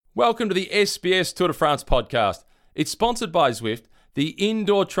Welcome to the SBS Tour de France podcast. It's sponsored by Zwift, the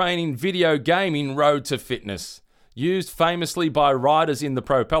indoor training video gaming road to fitness. Used famously by riders in the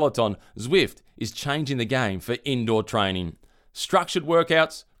pro peloton, Zwift is changing the game for indoor training. Structured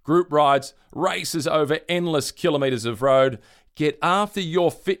workouts, group rides, races over endless kilometres of road. Get after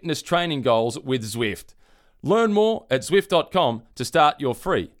your fitness training goals with Zwift. Learn more at Zwift.com to start your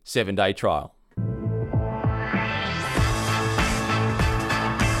free 7-day trial.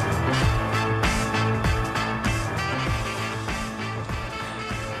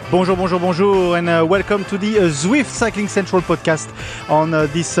 Bonjour, and welcome to the Zwift Cycling Central Podcast on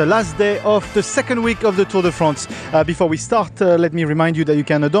this last day of the second week of the Tour de France. Before we start, let me remind you that you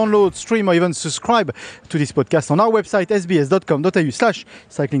can download, stream, or even subscribe to this podcast on our website,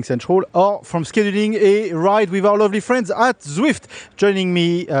 sbs.com.au/cyclingcentral, or from scheduling a ride with our lovely friends at Zwift. Joining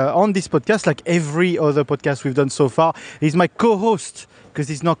me on this podcast, like every other podcast we've done so far, is my co-host, because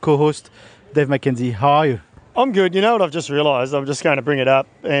he's not co-host, Dave McKenzie. How are you? I'm good. You know what I've just realised? I'm just going to bring it up.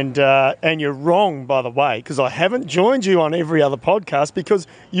 And you're wrong, by the way, because I haven't joined you on every other podcast because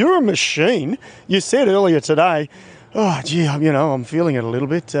you're a machine. You said earlier today, I'm feeling it a little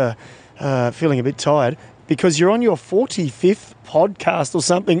bit, feeling a bit tired, because you're on your 45th podcast or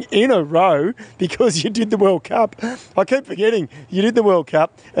something in a row because you did the World Cup. I keep forgetting you did the World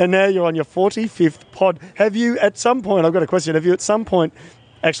Cup and now you're on your 45th pod. Have you at some point, I've got a question, have you at some point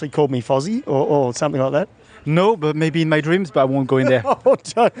actually called me Fozzie or something like that? No, but maybe in my dreams, but I won't go in there.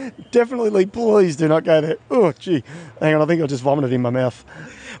 Definitely, please do not go there. Oh, gee. Hang on, I think I just vomited in my mouth.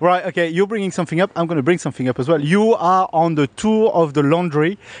 Right, okay, you're bringing something up. I'm going to bring something up as well. You are on the tour of the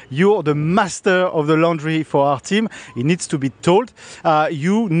laundry. You're the master of the laundry for our team. It needs to be told.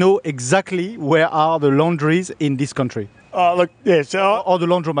 You know exactly where are the laundries in this country. Look, yes. Or the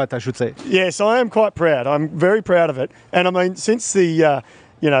laundromat, I should say. Yes, I am quite proud. I'm very proud of it. And I mean, since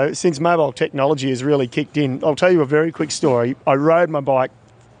since mobile technology has really kicked in, I'll tell you a very quick story. I rode my bike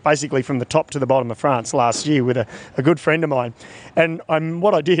basically from the top to the bottom of France last year with a good friend of mine. And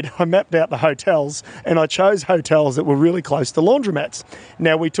what I did, I mapped out the hotels and I chose hotels that were really close to laundromats.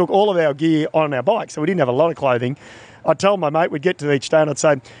 Now, we took all of our gear on our bike, so we didn't have a lot of clothing. I told my mate we'd get to each day and I'd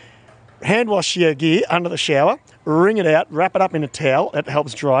say, hand wash your gear under the shower, wring it out, wrap it up in a towel, it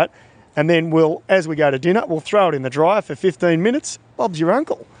helps dry it. And then as we go to dinner, we'll throw it in the dryer for 15 minutes. Bob's your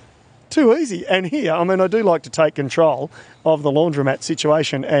uncle. Too easy. And here, I mean, I do like to take control of the laundromat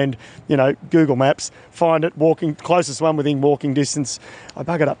situation and, Google Maps, find it, closest one within walking distance. I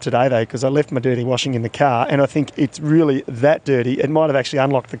buggered up today, though, because I left my dirty washing in the car, and I think it's really that dirty. It might have actually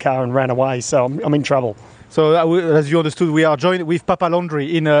unlocked the car and ran away, so I'm in trouble. So, as you understood, we are joined with Papa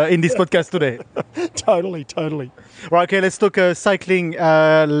Laundry in this podcast today. Totally. Right, okay, let's talk cycling.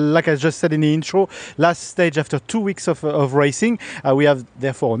 Like I just said in the intro, last stage after 2 weeks of racing. We have,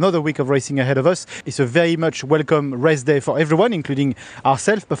 therefore, another week of racing ahead of us. It's a very much welcome race day for everyone, including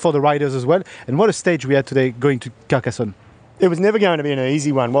ourselves, but for the riders as well. And what a stage we had today going to Carcasonne. It was never going to be an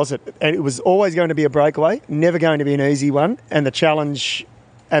easy one, was it? And it was always going to be a breakaway, never going to be an easy one. And the challenge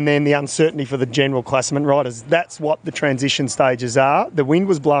and then the uncertainty for the general classement riders. That's what the transition stages are. The wind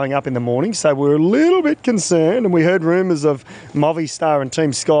was blowing up in the morning, so we were a little bit concerned, and we heard rumours of Movistar and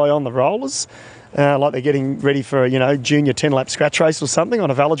Team Sky on the rollers, like they're getting ready for a junior 10-lap scratch race or something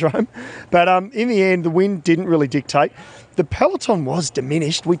on a velodrome. But in the end, the wind didn't really dictate. The peloton was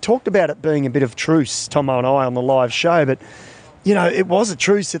diminished. We talked about it being a bit of truce, Tomo and I, on the live show, but, it was a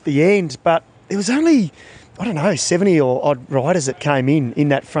truce at the end, but it was only 70 or odd riders that came in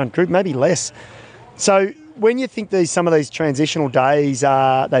that front group, maybe less. So when you think some of these transitional days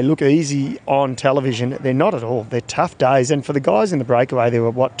they look easy on television, they're not at all. They're tough days. And for the guys in the breakaway, there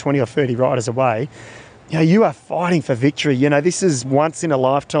were 20 or 30 riders away. You are fighting for victory. This is once in a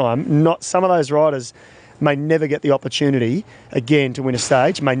lifetime. Not some of those riders may never get the opportunity again to win a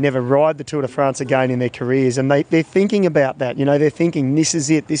stage, may never ride the Tour de France again in their careers. And they're thinking about that. They're thinking, this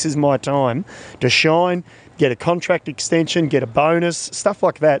is it. This is my time to shine, get a contract extension, get a bonus, stuff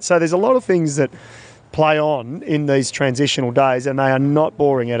like that. So there's a lot of things that play on in these transitional days, and they are not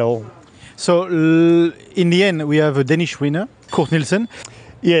boring at all. So in the end, we have a Danish winner, Kurt Nielsen.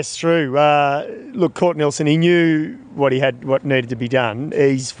 Yes, true. Look, Kurt Nielsen, he knew what needed to be done.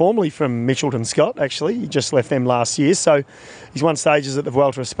 He's formerly from Mitchelton Scott, actually. He just left them last year. So he's won stages at the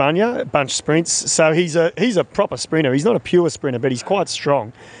Vuelta a España, a bunch of sprints. So he's a proper sprinter. He's not a pure sprinter, but he's quite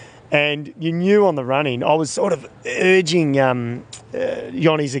strong. And you knew on the run-in, I was sort of urging Joni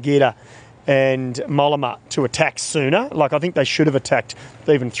Zagita and Mollema to attack sooner. Like, I think they should have attacked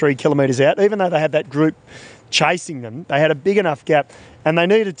even 3 kilometres out, even though they had that group chasing them. They had a big enough gap, and they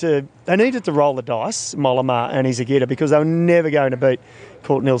needed to roll the dice, Mollema and Izagirre, because they were never going to beat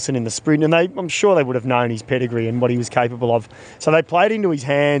Court Nielsen in the sprint, and I'm sure they would have known his pedigree and what he was capable of. So they played into his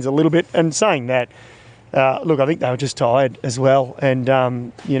hands a little bit. And saying that, look, I think they were just tired as well. And,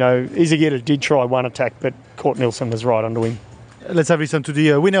 Izagirre did try one attack, but Court Nielsen was right onto him. Let's have a listen to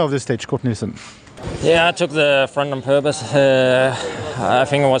the winner of the stage, Court Nielsen. Yeah, I took the front on purpose. I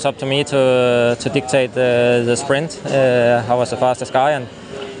think it was up to me to dictate the sprint. I was the fastest guy, and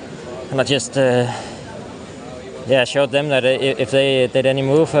I just showed them that if they did any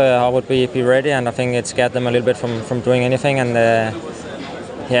move, I would be ready, and I think it scared them a little bit from doing anything. And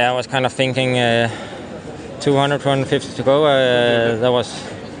I was kind of thinking 250 to go. That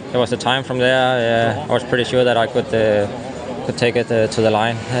was the time from there. I was pretty sure that I could take it to the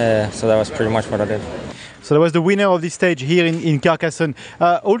line. So that was pretty much what I did. So that was the winner of this stage here in Carcasonne.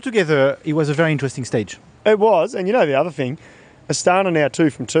 Altogether, it was a very interesting stage. It was, and the other thing, Astana now 2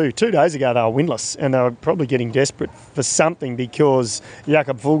 from 2. 2 days ago they were winless, and they were probably getting desperate for something because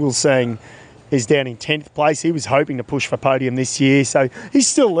Jakob Fuglsang is down in 10th place. He was hoping to push for podium this year, so he's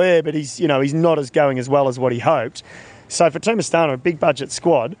still there, but he's not going as well as what he hoped. So for Team Astana, a big budget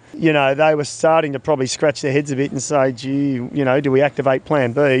squad, they were starting to probably scratch their heads a bit and say, gee, do we activate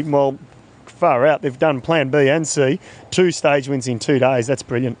Plan B? Well, far out. They've done Plan B and C, 2 stage wins in 2 days. That's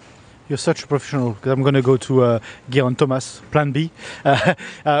brilliant. You're such a professional, because I'm going to go to Geraint Thomas, Plan B,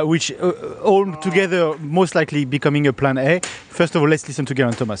 which all together most likely becoming a Plan A. First of all, let's listen to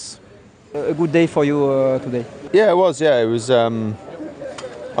Geraint Thomas. A good day for you today. Yeah, it was. Yeah, it was.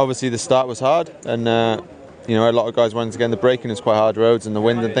 Obviously, the start was hard, and a lot of guys wanted to get in the braking. It's quite hard roads and the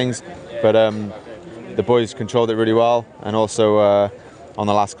wind and things, but the boys controlled it really well, and also on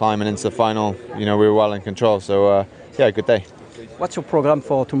the last climb and into the final, we were well in control. So good day. What's your program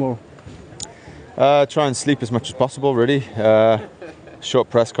for tomorrow? Try and sleep as much as possible, really. Short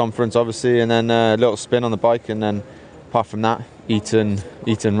press conference, obviously, and then a little spin on the bike, and then apart from that, eat and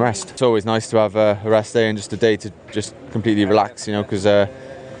rest. It's always nice to have a rest day and just a day to just completely relax, because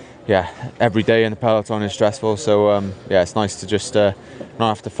every day in the peloton is stressful. So it's nice to just not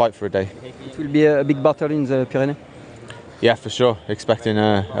have to fight for a day. It will be a big battle in the Pyrenees. Yeah, for sure. Expecting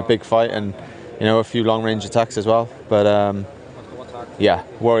a big fight and a few long range attacks as well. But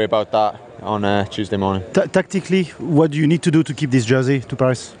worry about that on Tuesday morning. Tactically, what do you need to do to keep this jersey to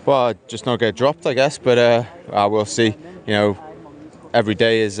Paris? Well, just not get dropped, I guess. But we'll see. Every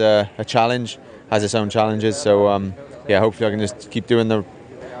day is a challenge, has its own challenges. So hopefully I can just keep doing the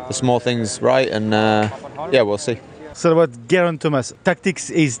small things right, and we'll see. So what Geraint Thomas, tactics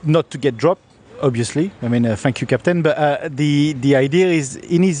is not to get dropped, obviously. I mean, thank you, Captain. But the idea is,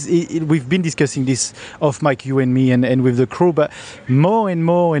 we've been discussing this off mic, you and me, and with the crew. But more and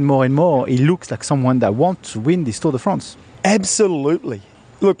more, he looks like someone that wants to win this Tour de France. Absolutely.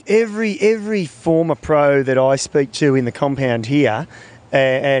 Look, every former pro that I speak to in the compound here,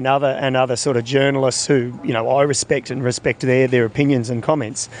 and other sort of journalists who I respect their opinions and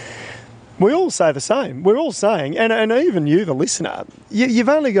comments, we all say the same. We're all saying, and even you, the listener, you've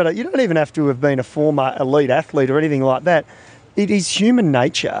only got you don't even have to have been a former elite athlete or anything like that. It is human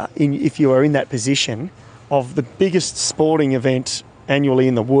nature, if you are in that position of the biggest sporting event annually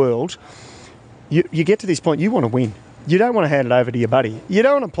in the world, you get to this point, you want to win. You don't want to hand it over to your buddy. You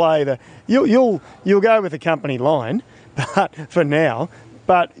don't want to play you'll go with the company line, but for now,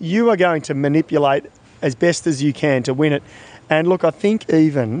 you are going to manipulate as best as you can to win it. And look, I think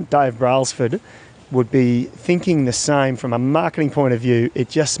even Dave Brailsford would be thinking the same from a marketing point of view. It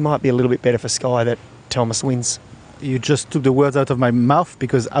just might be a little bit better for Sky that Thomas wins. You just took the words out of my mouth,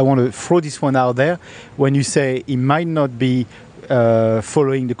 because I want to throw this one out there. When you say he might not be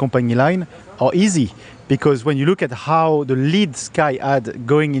following the company line, or easy, because when you look at how the lead Sky had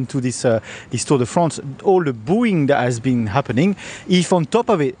going into this Tour de France, all the booing that has been happening, if on top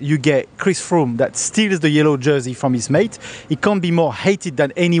of it you get Chris Froome that steals the yellow jersey from his mate, he can't be more hated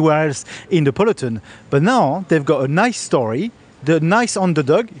than anywhere else in the peloton. But now they've got a nice story. The nice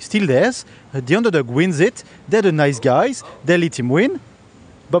underdog is still theirs. The underdog wins it. They're the nice guys. They let him win.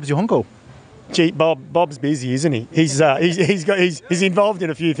 Bob's your uncle. Gee, Bob's busy, isn't he? He's involved in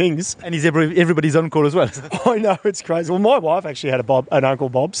a few things, and he's everybody's uncle as well. I know, it's crazy. Well, my wife actually had an Uncle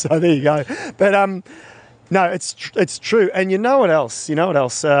Bob, so there you go. But no, it's true. And you know what else?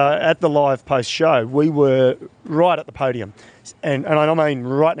 At the live post show, we were right at the podium, and I mean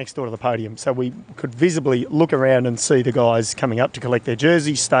right next door to the podium, so we could visibly look around and see the guys coming up to collect their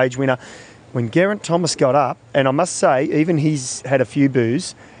jersey, stage winner. When Geraint Thomas got up, and I must say, even he's had a few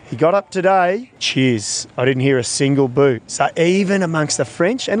boos. He got up today, cheers. I didn't hear a single boo. So even amongst the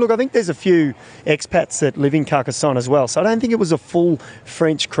French, and look, I think there's a few expats that live in Carcasonne as well, so I don't think it was a full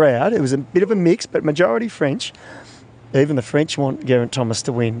French crowd. It was a bit of a mix, but majority French. Even the French want Geraint Thomas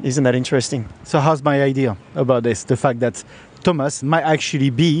to win. Isn't that interesting? So how's my idea about this? The fact that Thomas might actually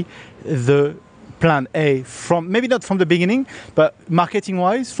be the plan A from, maybe not from the beginning, but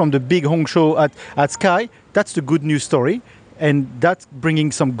marketing-wise, from the big Hong show at Sky. That's the good news story. And that's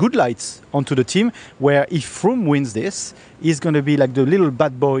bringing some good lights onto the team, where if Froome wins this, he's going to be like the little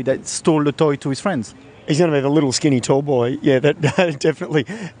bad boy that stole the toy to his friends. He's going to be the little skinny tall boy. Yeah, that definitely.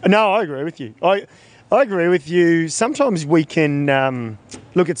 No, I agree with you. I agree with you. Sometimes we can,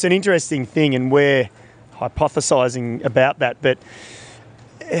 look, it's an interesting thing and we're hypothesising about that, but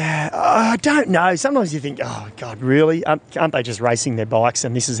I don't know. Sometimes you think, oh, God, really? Aren't they just racing their bikes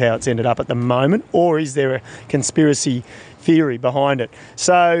and this is how it's ended up at the moment? Or is there a conspiracy theory behind it?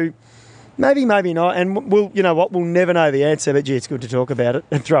 So maybe, maybe not. And we'll, you know what, we'll never know the answer, but gee, it's good to talk about it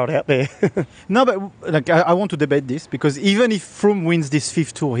and throw it out there. No, but like, I want to debate this, because even if Froome wins this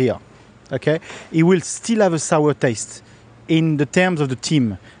 5th Tour here, okay, he will still have a sour taste in the terms of the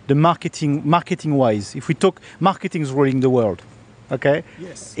team, the marketing-wise. If we talk, marketing is ruling the world. Okay.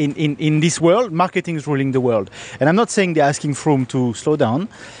 Yes. In this world, marketing is ruling the world, and I'm not saying they're asking Froome to slow down,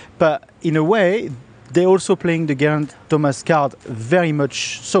 but in a way, they're also playing the Geraint Thomas card very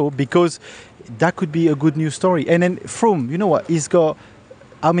much so, because that could be a good news story. And then Froome, you know what? He's got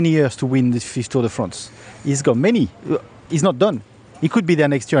how many years to win this 5th Tour de France? He's got many. He's not done. He could be there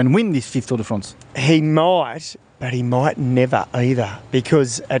next year and win this 5th Tour de France. He might. But he might never either,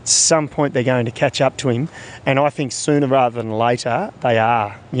 because at some point they're going to catch up to him. And I think sooner rather than later, they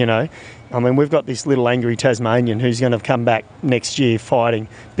are, you know. I mean, we've got this little angry Tasmanian who's going to come back next year fighting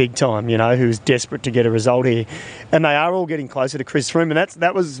big time, you know, who's desperate to get a result here. And they are all getting closer to Chris Froome. And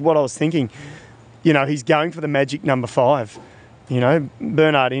that was what I was thinking. You know, he's going for the magic number 5. You know,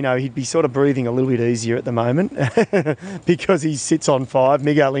 Bernardino, he'd be sort of breathing a little bit easier at the moment because he sits on 5,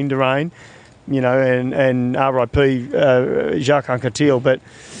 Miguel Indurain, you know, and RIP Jacques Anquetil, but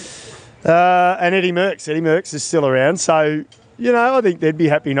and Eddie Merckx is still around, so you know, I think they'd be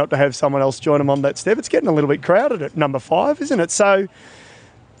happy not to have someone else join them on that step. It's getting a little bit crowded at number 5, isn't it? So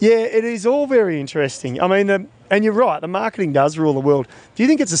yeah, it is all very interesting. I mean, and you're right, the marketing does rule the world. Do you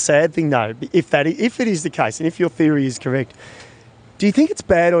think it's a sad thing though, if it is the case, and if your theory is correct? Do you think it's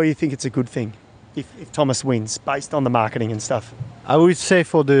bad, or do you think it's a good thing if Thomas wins based on the marketing and stuff? I would say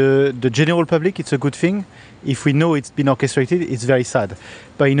for the general public, it's a good thing. If we know it's been orchestrated, it's very sad.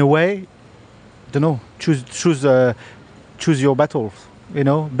 But in a way, don't know. Choose your battles. You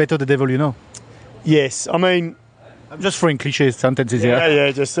know, better the devil you know. Yes, I mean, I'm just throwing cliche sentences here.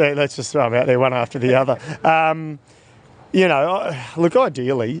 Yeah. Just let's just throw them out there one after the other. You know, look,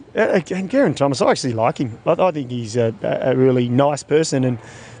 ideally, and Geraint Thomas, I actually like him. I think he's a really nice person, and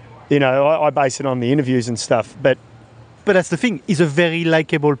you know, I base it on the interviews and stuff. But that's the thing. He's a very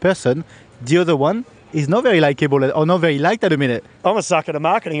likable person. The other one is not very likable or not very liked at the minute. I'm a sucker to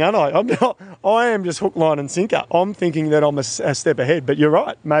marketing, aren't I? I am just hook, line and sinker. I'm thinking that I'm a step ahead, but you're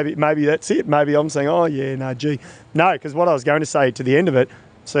right. Maybe that's it. Maybe I'm saying, oh, yeah, no, gee. No, because what I was going to say to the end of it,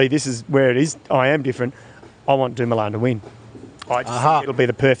 see, this is where it is. I am different. I want Dumoulin to win. I just think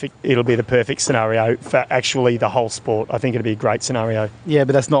it'll be the perfect scenario for actually the whole sport. I think it'll be a great scenario. Yeah,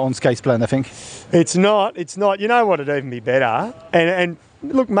 but that's not on Sky's plan, I think. It's not. You know what would even be better? And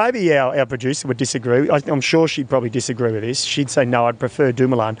look, maybe our producer would disagree. I'm sure she'd probably disagree with this. She'd say, no, I'd prefer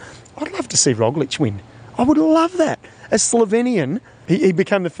Dumoulin. I'd love to see Roglic win. I would love that. A Slovenian, he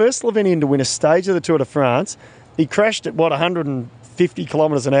became the first Slovenian to win a stage of the Tour de France. He crashed at, 150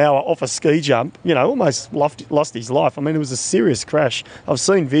 kilometres an hour off a ski jump, you know, almost lost his life. I mean, it was a serious crash. I've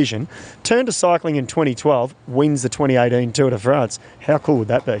seen vision. Turned to cycling in 2012, wins the 2018 Tour de France. How cool would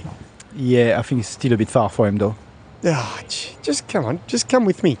that be? Yeah, I think it's still a bit far for him, though. Oh, just come on. Just come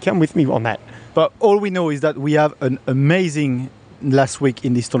with me. Come with me on that. But all we know is that we have an amazing last week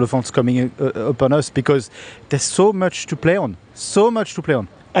in this Tour de France coming upon us, because there's so much to play on. So much to play on.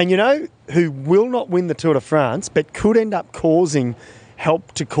 And you know who will not win the Tour de France but could end up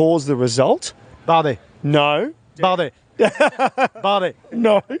help to cause the result? Bardet. No. Bardet. Bardet.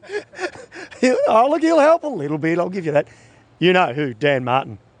 No. He'll help a little bit. I'll give you that. You know who? Dan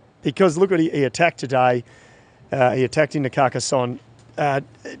Martin. Because look what he attacked today. He attacked into Carcasonne.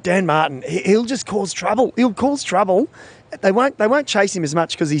 Dan Martin, he'll just cause trouble. He'll cause trouble. They won't chase him as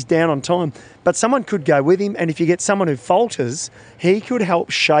much because he's down on time. But someone could go with him, and if you get someone who falters, he could help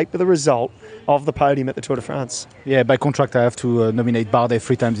shape the result of the podium at the Tour de France. Yeah, by contract I have to nominate Bardet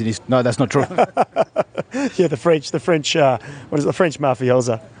 3 times in his... No, that's not true. Yeah, the French, what is it, the French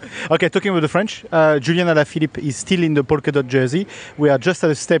mafiosa. Okay, talking about the French, Julian Alaphilippe is still in the polka dot jersey. We are just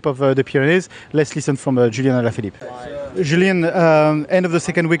at a step of the Pyrenees. Let's listen from Julian Alaphilippe. Julien, end of the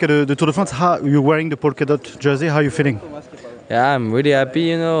second week of the Tour de France, how you're wearing the polka dot jersey, how are you feeling? Yeah, I'm really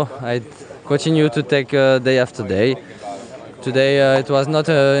happy, I continue to take day after day. Today it was not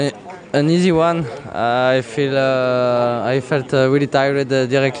an easy one. I felt really tired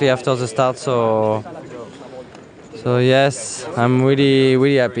directly after the start, so yes, I'm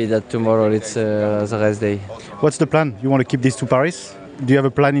really happy that tomorrow it's the rest day. What's the plan? You want to keep this to Paris? Do you have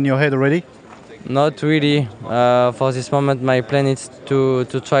a plan in your head already? Not really. For this moment, my plan is to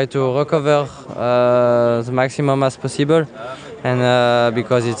try to recover the maximum as possible, and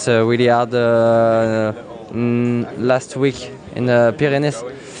because it's really hard last week in the Pyrenees,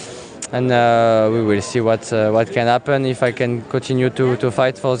 and we will see what can happen if I can continue to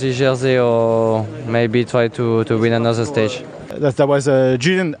fight for this jersey or maybe try to win another stage. That was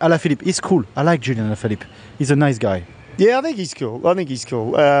Julien Alaphilippe. He's cool. I like Julien Alaphilippe. He's a nice guy. Yeah, I think he's cool.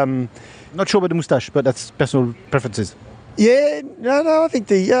 Not sure about the moustache, but that's personal preferences. Yeah, no, I think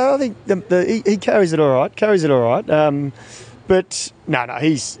he carries it all right. But no,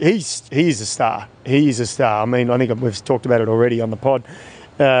 he's a star. He is a star. I mean, I think we've talked about it already on the pod.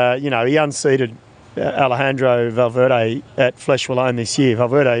 He unseated Alejandro Valverde at Flèche Wallonne this year.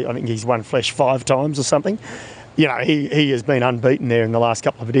 Valverde, I think he's won Flèche 5 times or something. He has been unbeaten there in the last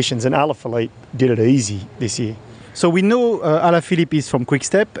couple of editions, and Alaphilippe did it easy this year. So we know Alaphilippe is from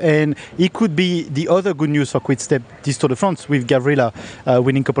Quick-Step, and he could be the other good news for Quick-Step this Tour de France with Gavrila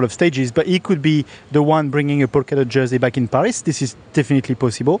winning a couple of stages, but he could be the one bringing a polka dot jersey back in Paris. This is definitely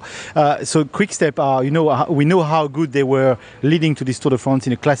possible. So Quick-Step are, we know how good they were leading to this Tour de France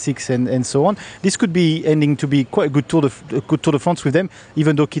in the classics and so on. This could be ending to be quite a good Tour de France with them,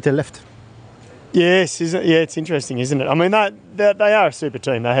 even though Kittel left. Yes, it's interesting, isn't it? I mean, they are a super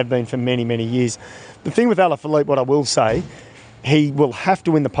team. They have been for many, many years. The thing with Alaphilippe, what I will say, he will have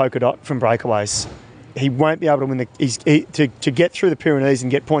to win the polka dot from breakaways. He won't be able to win to get through the Pyrenees and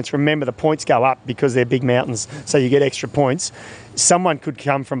get points. Remember, the points go up because they're big mountains, so you get extra points. Someone could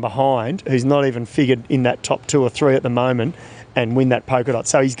come from behind who's not even figured in that top 2 or 3 at the moment and win that polka dot.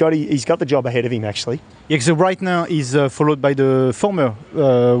 So he's got the job ahead of him, actually. Yeah, so right now he's followed by the former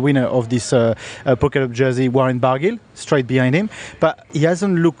winner of this polka dot jersey, Warren Barguil, straight behind him. But he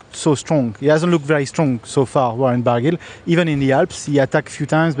hasn't looked so strong. He hasn't looked very strong so far, Warren Barguil. Even in the Alps, he attacked a few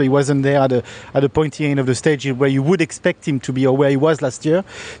times, but he wasn't there at the pointy end of the stage where you would expect him to be or where he was last year.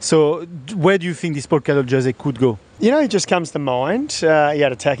 So where do you think this polka dot jersey could go? He just comes to mind. He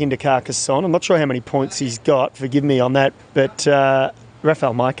had attack into Carcasonne. I'm not sure how many points he's got, forgive me on that, but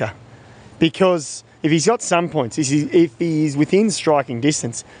Rafael Majka. Because if he's got some points, if he's within striking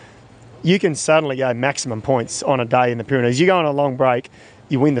distance, you can suddenly go maximum points on a day in the Pyrenees. You go on a long break,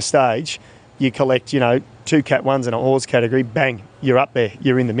 you win the stage, you collect, 2 Cat 1s in a horse category, bang, you're up there,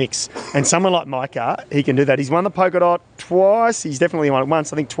 you're in the mix. And someone like Majka, he can do that. He's won the polka dot twice. He's definitely won it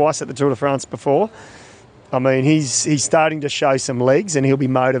once, I think twice at the Tour de France before. I mean, he's starting to show some legs, and he'll be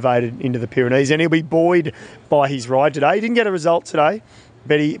motivated into the Pyrenees, and he'll be buoyed by his ride today. He didn't get a result today,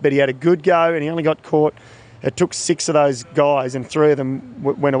 but he had a good go, and he only got caught. It took 6 of those guys, and 3 of them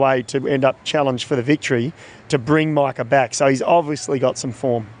went away to end up challenged for the victory to bring Majka back. So he's obviously got some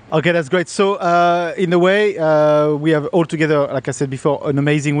form. Okay, that's great. So in a way, we have altogether, like I said before, an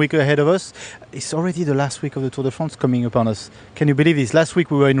amazing week ahead of us. It's already the last week of the Tour de France coming upon us. Can you believe this? Last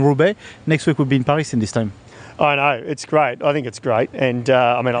week we were in Roubaix. Next week we'll be in Paris in this time. I know, it's great. I think it's great. And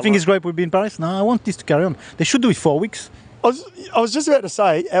I think it's great we'll be in Paris. No, I want this to carry on. They should do it 4 weeks. I was just about to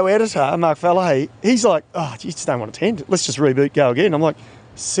say, our editor, Mark Fallahay, he's like, you just don't want to attend. Let's just reboot, go again. I'm like,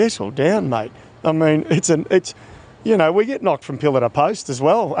 settle down, mate. I mean, we get knocked from pillar to post as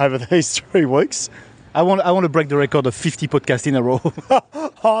well over these 3 weeks. I want to break the record of 50 podcasts in a row.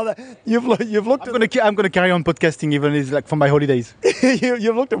 You've looked. I'm going to carry on podcasting even it's like for my holidays.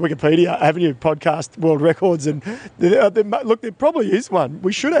 You've looked at Wikipedia, haven't you? Podcast world records, and look, there probably is one.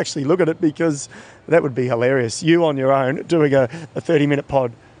 We should actually look at it because that would be hilarious. You on your own doing a 30-minute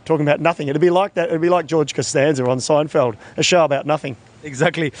pod talking about nothing. It'd be like that. It'd be like George Costanza on Seinfeld, a show about nothing.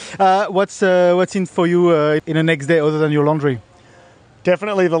 Exactly. What's in for you in the next day other than your laundry?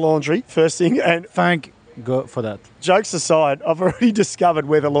 Definitely the laundry, first thing. And thank God for that. Jokes aside, I've already discovered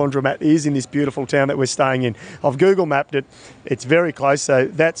where the laundromat is in this beautiful town that we're staying in. I've Google mapped it. It's very close, so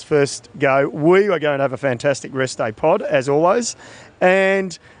that's first go. We are going to have a fantastic rest day pod, as always.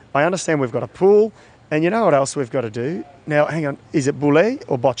 And I understand we've got a pool. And you know what else we've got to do? Now, hang on. Is it boulet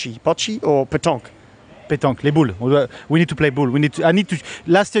or bocce? Bocce or pétanque? Pétanque, les boules. We need to play boule.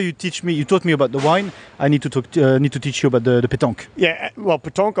 Last year you taught me about the wine. I need to teach you about the pétanque. Yeah, well,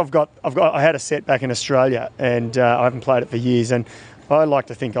 pétanque I had a set back in Australia, and I haven't played it for years. And I like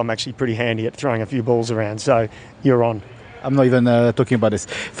to think I'm actually pretty handy at throwing a few balls around, so you're on. I'm not even talking about this.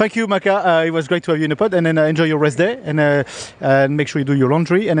 Thank you, Maka. It was great to have you in the pod, and then enjoy your rest day, and make sure you do your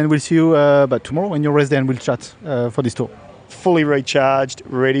laundry, and then we'll see you tomorrow on your rest day, and we'll chat for this tour. Fully recharged,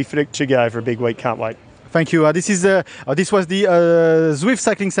 ready to go for a big week. Can't wait. Thank you. This was the Zwift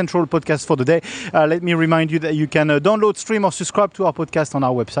Cycling Central podcast for the day. Let me remind you that you can download, stream, or subscribe to our podcast on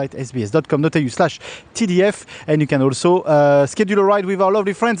our website, sbs.com.au/TDF. And you can also schedule a ride with our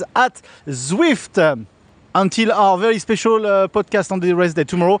lovely friends at Zwift. Until our very special podcast on the rest day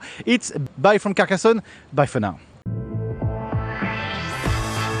tomorrow, it's bye from Carcasonne. Bye for now.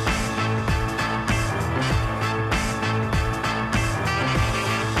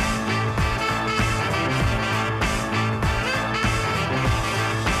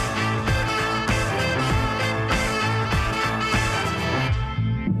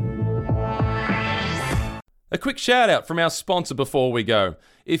 A quick shout out from our sponsor before we go.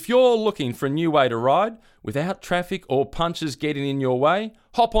 If you're looking for a new way to ride without traffic or punches getting in your way,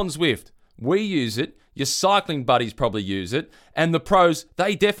 hop on Zwift. We use it, your cycling buddies probably use it, and the pros,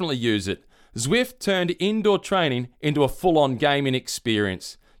 they definitely use it. Zwift turned indoor training into a full-on gaming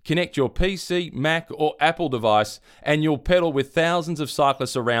experience. Connect your PC, Mac or Apple device and you'll pedal with thousands of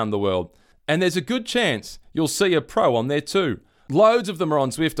cyclists around the world. And there's a good chance you'll see a pro on there too. Loads of them are on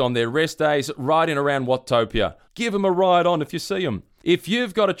Zwift on their rest days, riding around Watopia. Give them a ride on if you see them. If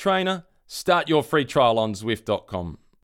you've got a trainer, start your free trial on Zwift.com.